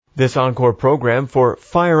This encore program for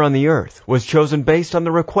Fire on the Earth was chosen based on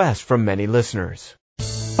the request from many listeners.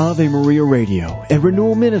 Ave Maria Radio and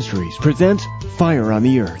Renewal Ministries presents Fire on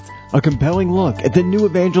the Earth, a compelling look at the new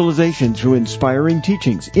evangelization through inspiring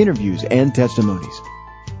teachings, interviews, and testimonies.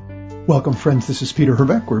 Welcome, friends. This is Peter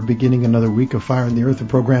Herbeck. We're beginning another week of Fire on the Earth, a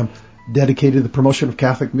program dedicated to the promotion of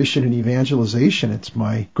Catholic mission and evangelization. It's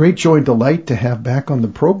my great joy and delight to have back on the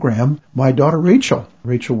program my daughter Rachel.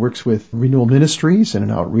 Rachel works with Renewal Ministries and an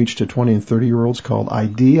outreach to 20 and 30-year-olds called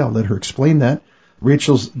ID. I'll let her explain that.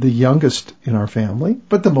 Rachel's the youngest in our family,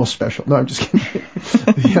 but the most special. No, I'm just kidding.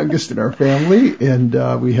 The youngest in our family,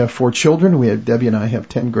 and we have 4 children. Debbie and I have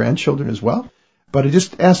 10 grandchildren as well. But I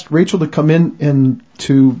just asked Rachel to come in and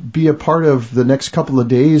to be a part of the next couple of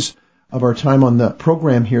days of our time on the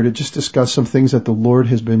program here to just discuss some things that the Lord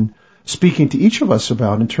has been speaking to each of us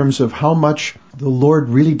about in terms of how much the Lord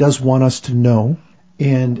really does want us to know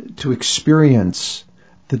and to experience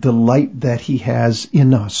the delight that He has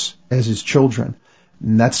in us as His children.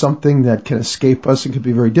 And that's something that can escape us and can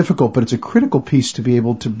be very difficult, but it's a critical piece to be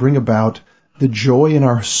able to bring about the joy in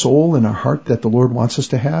our soul and our heart that the Lord wants us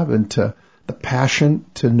to have, and to the passion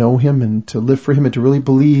to know Him and to live for Him and to really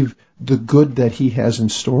believe the good that He has in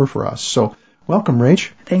store for us. So welcome, Rach.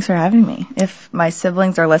 Thanks for having me. If my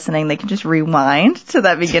siblings are listening, they can just rewind to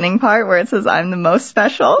that beginning part where it says I'm the most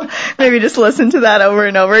special. Maybe just listen to that over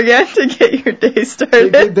and over again to get your day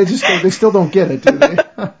started. They still don't get it, do they?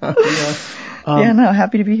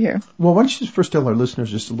 Happy to be here. Well, why don't you just first tell our listeners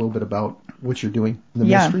just a little bit about what you're doing in the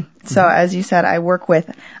ministry? So as you said, I work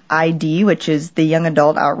with ID, which is the Young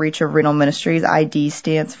Adult Outreach of Renewal Ministries. ID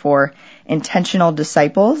stands for Intentional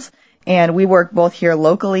Disciples. And we work both here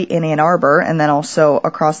locally in Ann Arbor and then also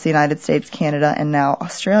across the United States, Canada, and now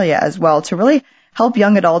Australia as well, to really help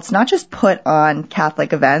young adults not just put on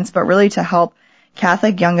Catholic events, but really to help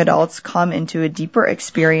Catholic young adults come into a deeper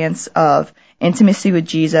experience of intimacy with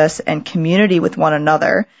Jesus and community with one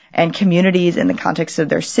another, and communities in the context of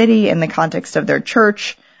their city, in the context of their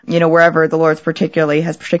church, wherever the Lord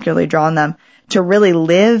has particularly drawn them, to really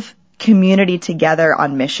live community together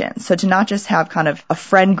on mission. So to not just have kind of a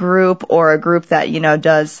friend group or a group that,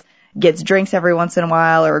 gets drinks every once in a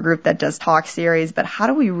while, or a group that does talk series, but how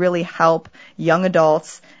do we really help young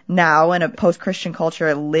adults now in a post-Christian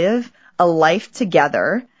culture live a life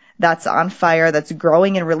together that's on fire, that's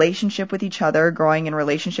growing in relationship with each other, growing in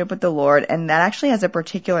relationship with the Lord, and that actually has a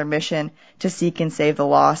particular mission to seek and save the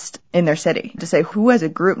lost in their city. To say, who as a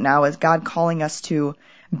group now is God calling us to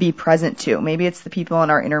be present to? Maybe it's the people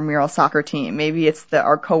on our intramural soccer team. Maybe it's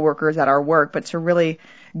our coworkers at our work, but to really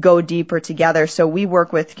go deeper together. So we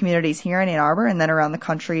work with communities here in Ann Arbor and then around the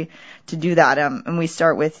country to do that. And we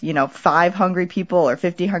start with, 5 hungry people or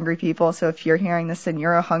 50 hungry people. So if you're hearing this and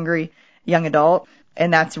you're a hungry young adult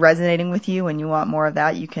and that's resonating with you and you want more of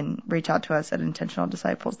that, you can reach out to us at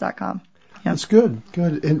intentionaldisciples.com. Yep. That's good.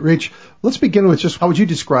 And Rach, let's begin with just how would you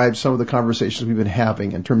describe some of the conversations we've been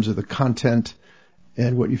having in terms of the content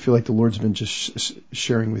and what you feel like the Lord's been just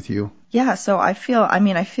sharing with you? Yeah, so I feel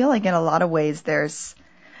like in a lot of ways there's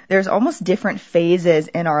almost different phases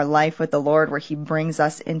in our life with the Lord where He brings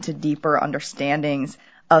us into deeper understandings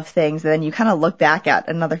of things. And then you kind of look back at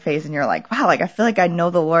another phase and you're like, wow, I feel like I know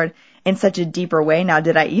the Lord in such a deeper way now.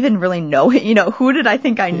 Did I even really know it? Who did I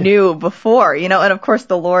think I knew before? And of course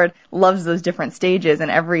the Lord loves those different stages, and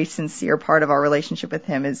every sincere part of our relationship with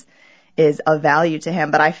Him is of value to Him.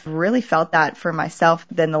 But I've really felt that for myself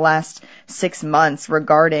in the last 6 months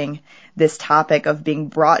regarding this topic of being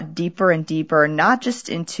brought deeper and deeper, not just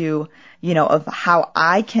into, of how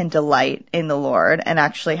I can delight in the Lord and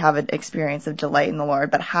actually have an experience of delight in the Lord,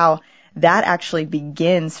 but how that actually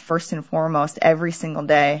begins first and foremost every single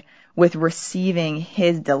day with receiving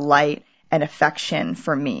His delight and affection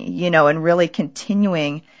for me, and really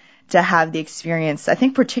continuing to have the experience, I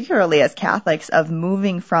think particularly as Catholics, of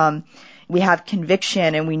moving from, we have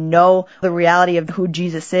conviction and we know the reality of who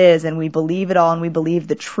Jesus is and we believe it all and we believe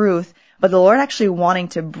the truth, but the Lord actually wanting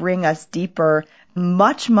to bring us deeper,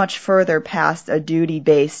 much, much further past a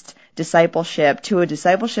duty-based discipleship to a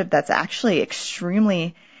discipleship that's actually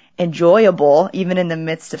extremely enjoyable, even in the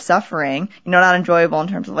midst of suffering. Not enjoyable in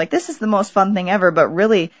terms of this is the most fun thing ever, but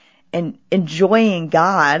really enjoying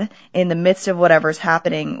God in the midst of whatever's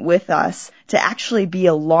happening with us, to actually be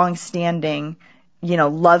a long-standing,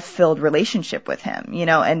 love-filled relationship with Him,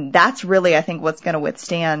 and that's really, I think, what's going to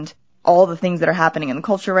withstand all the things that are happening in the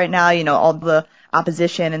culture right now, all the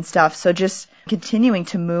opposition and stuff. So just continuing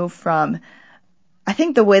to move from, I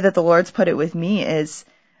think the way that the Lord's put it with me is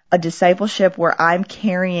a discipleship where I'm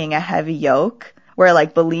carrying a heavy yoke where I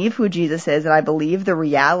like believe who Jesus is and I believe the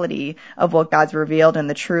reality of what God's revealed and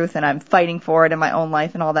the truth, and I'm fighting for it in my own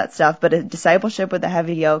life and all that stuff. But a discipleship with a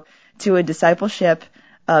heavy yoke to a discipleship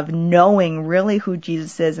of knowing really who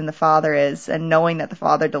Jesus is and the Father is, and knowing that the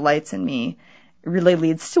Father delights in me, really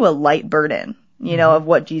leads to a light burden, of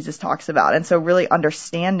what Jesus talks about. And so really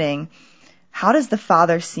understanding how does the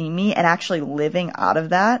Father see me, and actually living out of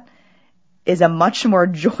that is a much more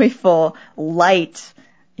joyful, light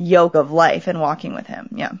yoke of life and walking with him.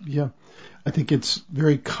 Yeah. Yeah. I think it's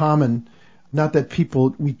very common, not that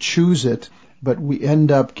we choose it, but we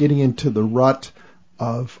end up getting into the rut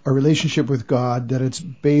of a relationship with God that it's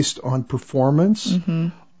based on performance,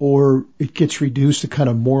 or it gets reduced to kind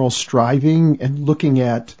of moral striving and looking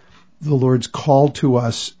at the Lord's call to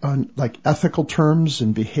us on like ethical terms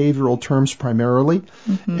and behavioral terms primarily.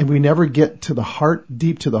 And we never get to the heart,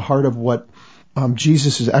 deep to the heart of what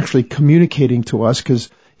Jesus is actually communicating to us, because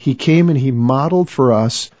he came and he modeled for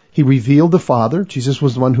us. He revealed the Father. Jesus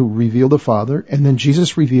was the one who revealed the Father. And then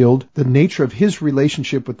Jesus revealed the nature of his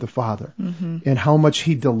relationship with the Father and how much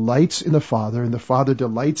he delights in the Father and the Father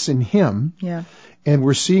delights in him. Yeah. And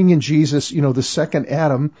we're seeing in Jesus, the second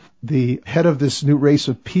Adam, the head of this new race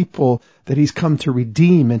of people that he's come to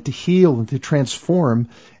redeem and to heal and to transform.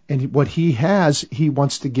 And what he has, he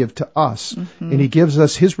wants to give to us. And he gives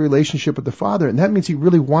us his relationship with the Father. And that means he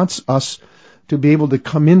really wants us to be able to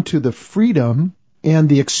come into the freedom and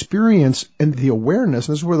the experience and the awareness,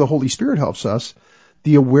 and this is where the Holy Spirit helps us,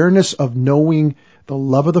 the awareness of knowing the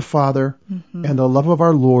love of the Father and the love of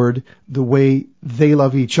our Lord, the way they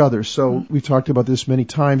love each other. So we've talked about this many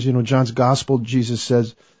times. John's Gospel, Jesus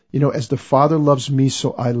says, as the Father loves me,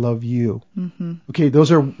 so I love you. Okay,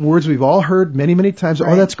 those are words we've all heard many, many times.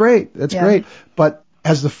 Right. Oh, that's great. That's great. But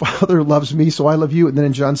as the Father loves me, so I love you. And then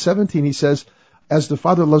in John 17, he says, as the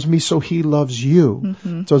Father loves me, so he loves you.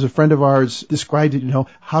 So as a friend of ours described it,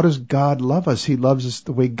 how does God love us? He loves us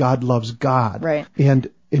the way God loves God. Right. And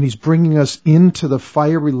he's bringing us into the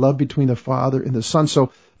fiery love between the Father and the Son.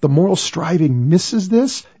 So the moral striving misses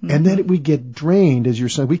this, and then we get drained, as you're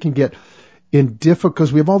saying. We can get in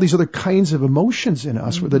because we have all these other kinds of emotions in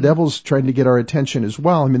us where the devil's trying to get our attention as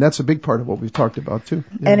well. I mean, that's a big part of what we've talked about too.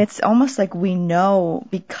 Yeah. And it's almost like we know,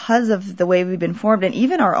 because of the way we've been formed and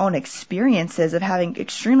even our own experiences of having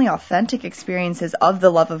extremely authentic experiences of the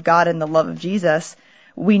love of God and the love of Jesus,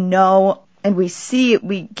 we know and we see,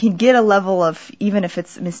 we can get a level of, even if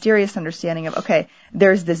it's mysterious understanding of, okay,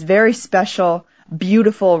 there's this very special,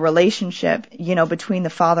 beautiful relationship, between the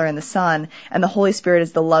Father and the Son, and the Holy Spirit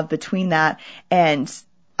is the love between that. And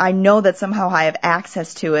I know that somehow I have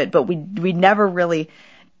access to it, but we never really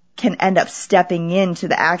can end up stepping into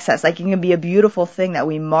the access. Like, it can be a beautiful thing that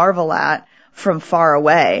we marvel at from far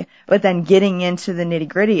away, but then getting into the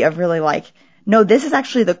nitty-gritty of really like, no, this is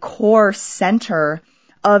actually the core center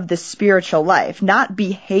of the spiritual life, not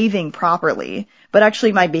behaving properly, but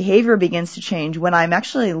actually my behavior begins to change when I'm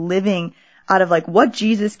actually living out of like what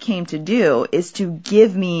Jesus came to do is to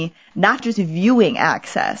give me not just viewing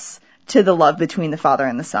access to the love between the Father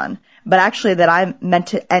and the Son, but actually that I'm meant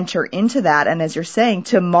to enter into that. And as you're saying,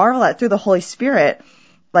 to marvel at through the Holy Spirit,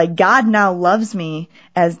 like God now loves me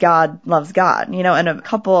as God loves God.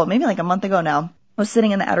 And maybe like a month ago now, I was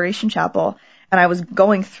sitting in the Adoration Chapel and I was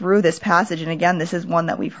going through this passage. And again, this is one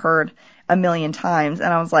that we've heard a million times.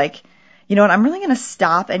 And I was like, you know what, I'm really going to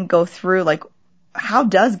stop and go through like, how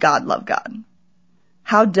does God love God?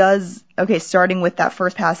 Starting with that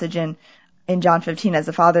first passage in John 15, as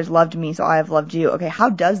the Father's loved me, so I have loved you. Okay, how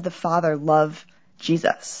does the Father love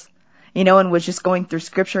Jesus? And was just going through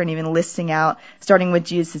scripture and even listing out, starting with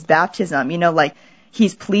Jesus' baptism, like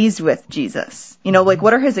he's pleased with Jesus. Like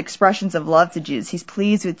what are his expressions of love to Jesus? He's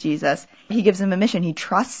pleased with Jesus. He gives him a mission. He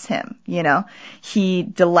trusts him, he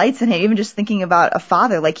delights in him. Even just thinking about a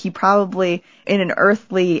father, like he probably, in an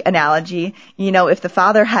earthly analogy, if the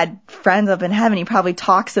Father had friends up in heaven, he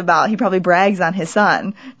probably brags on his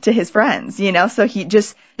son to his friends, so he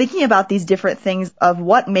just thinking about these different things of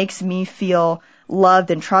what makes me feel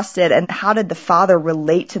loved and trusted, and how did the Father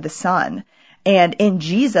relate to the Son? And in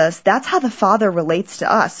Jesus, that's how the Father relates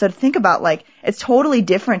to us. So to think about, like, it's totally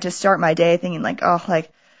different to start my day thinking like, oh,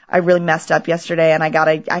 like, I really messed up yesterday and I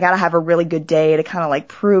gotta have a really good day to kind of like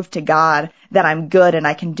prove to God that I'm good and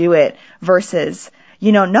I can do it, versus,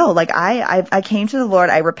 no, like I came to the Lord,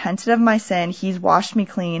 I repented of my sin, he's washed me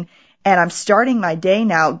clean, and I'm starting my day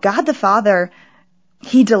now. God the Father,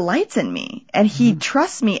 he delights in me and he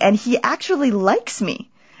trusts me and he actually likes me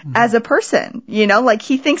as a person, like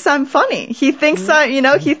he thinks I'm funny. He thinks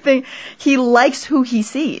he likes who he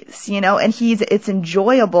sees, and it's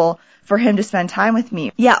enjoyable for him to spend time with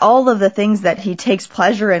me. Yeah, all of the things that he takes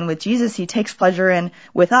pleasure in with Jesus, he takes pleasure in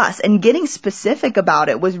with us. And getting specific about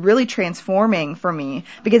it was really transforming for me,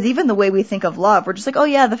 because even the way we think of love, we're just like, oh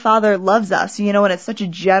yeah, the Father loves us, and it's such a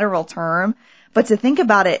general term. But to think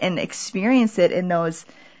about it and experience it in those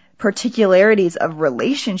particularities of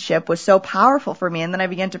relationship was so powerful for me. And then I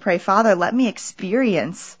began to pray, Father, let me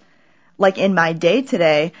experience, like in my day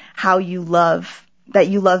today, how that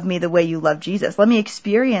you love me the way you love Jesus. Let me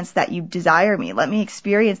experience that you desire me. Let me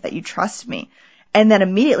experience that you trust me. And then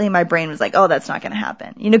immediately my brain was like, oh, that's not going to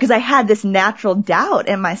happen. Because I had this natural doubt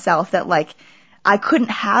in myself that like I couldn't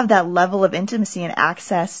have that level of intimacy and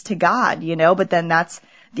access to God, but then that's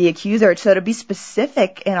the accuser. So to be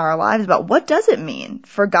specific in our lives about what does it mean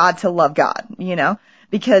for God to love God,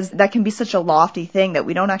 because that can be such a lofty thing that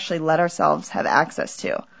we don't actually let ourselves have access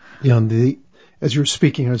to. Yeah, as you're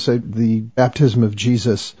speaking, I would say the baptism of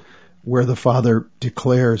Jesus, where the Father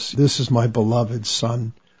declares, this is my beloved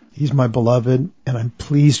Son. He's my beloved, and I'm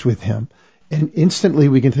pleased with him. And instantly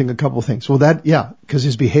we can think a couple things. Well, because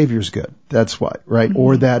his behavior is good. That's why, right? Mm-hmm.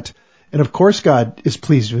 Or that, and of course God is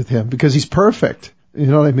pleased with him because he's perfect. You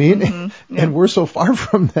know what I mean? Mm-hmm. Yeah. And we're so far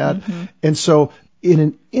from that. Mm-hmm. And so in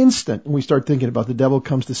an instant, when we start thinking about the devil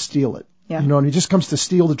comes to steal it, and he just comes to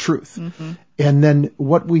steal the truth. Mm-hmm. And then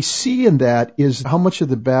what we see in that is how much of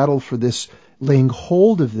the battle for this, laying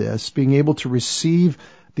hold of this, being able to receive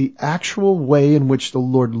the actual way in which the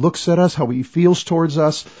Lord looks at us, how he feels towards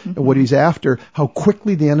us, mm-hmm. and what he's after, how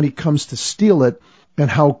quickly the enemy comes to steal it, and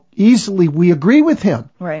how easily we agree with him.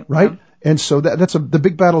 Right? Yeah. And so that's the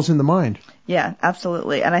big battle's in the mind. Yeah,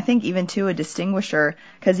 absolutely. And I think even too a distinguisher,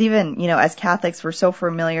 because even, as Catholics, we're so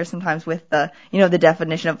familiar sometimes with the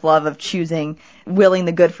definition of love, of choosing, willing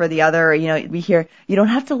the good for the other. We hear, you don't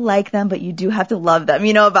have to like them, but you do have to love them,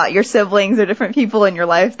 about your siblings or different people in your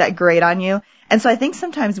life that grate on you. And so I think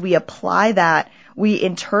sometimes we apply that, we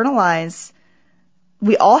internalize.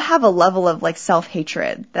 We all have a level of like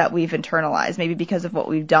self-hatred that we've internalized, maybe because of what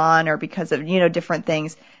we've done or because of, different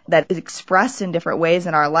things that is expressed in different ways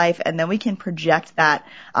in our life. And then we can project that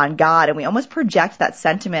on God, and we almost project that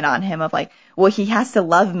sentiment on him of like, well, he has to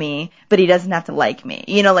love me, but he doesn't have to like me.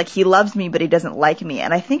 Like he loves me, but he doesn't like me.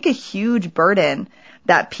 And I think a huge burden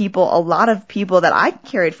that a lot of people that I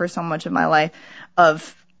carried for so much of my life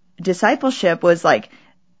of discipleship was like,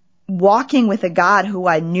 walking with a God who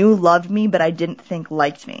I knew loved me, but I didn't think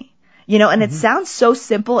liked me. And mm-hmm. It sounds so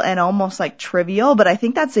simple and almost like trivial, but I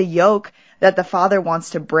think that's a yoke that the Father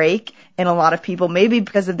wants to break in a lot of people, maybe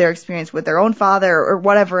because of their experience with their own father or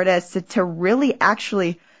whatever it is, to really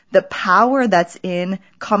actually, the power that's in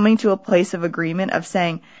coming to a place of agreement of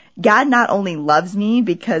saying, God not only loves me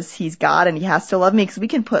because he's God and he has to love me, because we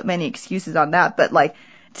can put many excuses on that, but like,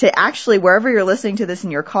 to actually, wherever you're listening to this,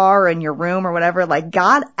 in your car or in your room or whatever, like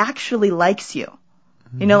God actually likes you.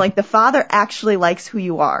 Mm-hmm. Like the Father actually likes who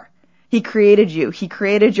you are. He created you. He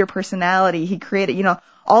created your personality. He created,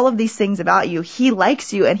 all of these things about you. He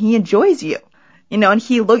likes you and he enjoys you. And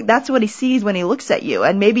that's what he sees when he looks at you.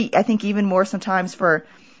 And maybe I think even more sometimes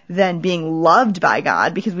than being loved by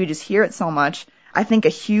God, because we just hear it so much. I think a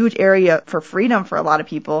huge area for freedom for a lot of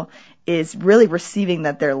people is really receiving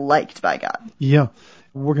that they're liked by God. Yeah.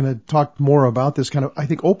 We're going to talk more about this kind of, I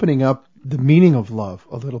think, opening up the meaning of love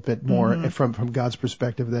a little bit more mm-hmm. from God's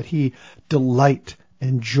perspective, that he delight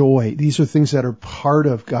and joy. These are things that are part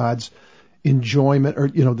of God's enjoyment, or,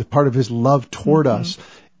 the part of his love toward mm-hmm. us.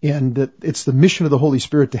 And that it's the mission of the Holy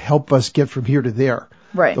Spirit to help us get from here to there.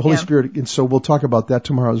 Right. The Holy Spirit. And so we'll talk about that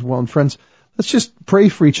tomorrow as well. And friends, let's just pray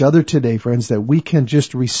for each other today, friends, that we can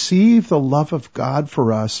just receive the love of God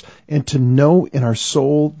for us and to know in our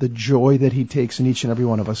soul the joy that he takes in each and every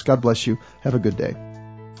one of us. God bless you. Have a good day.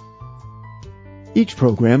 Each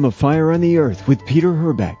program of Fire on the Earth with Peter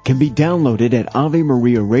Herbeck can be downloaded at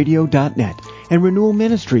AveMariaRadio.net and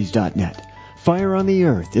RenewalMinistries.net. Fire on the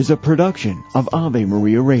Earth is a production of Ave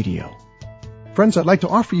Maria Radio. Friends, I'd like to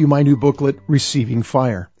offer you my new booklet, Receiving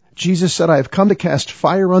Fire. Jesus said, I have come to cast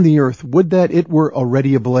fire on the earth, would that it were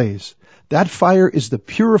already ablaze. That fire is the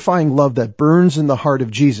purifying love that burns in the heart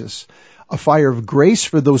of Jesus. A fire of grace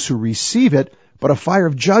for those who receive it, but a fire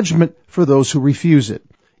of judgment for those who refuse it.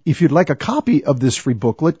 If you'd like a copy of this free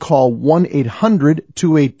booklet, call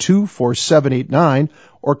 1-800-282-4789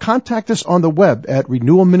 or contact us on the web at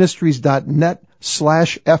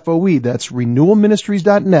renewalministries.net/FOE. That's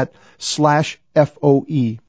renewalministries.net/FOE.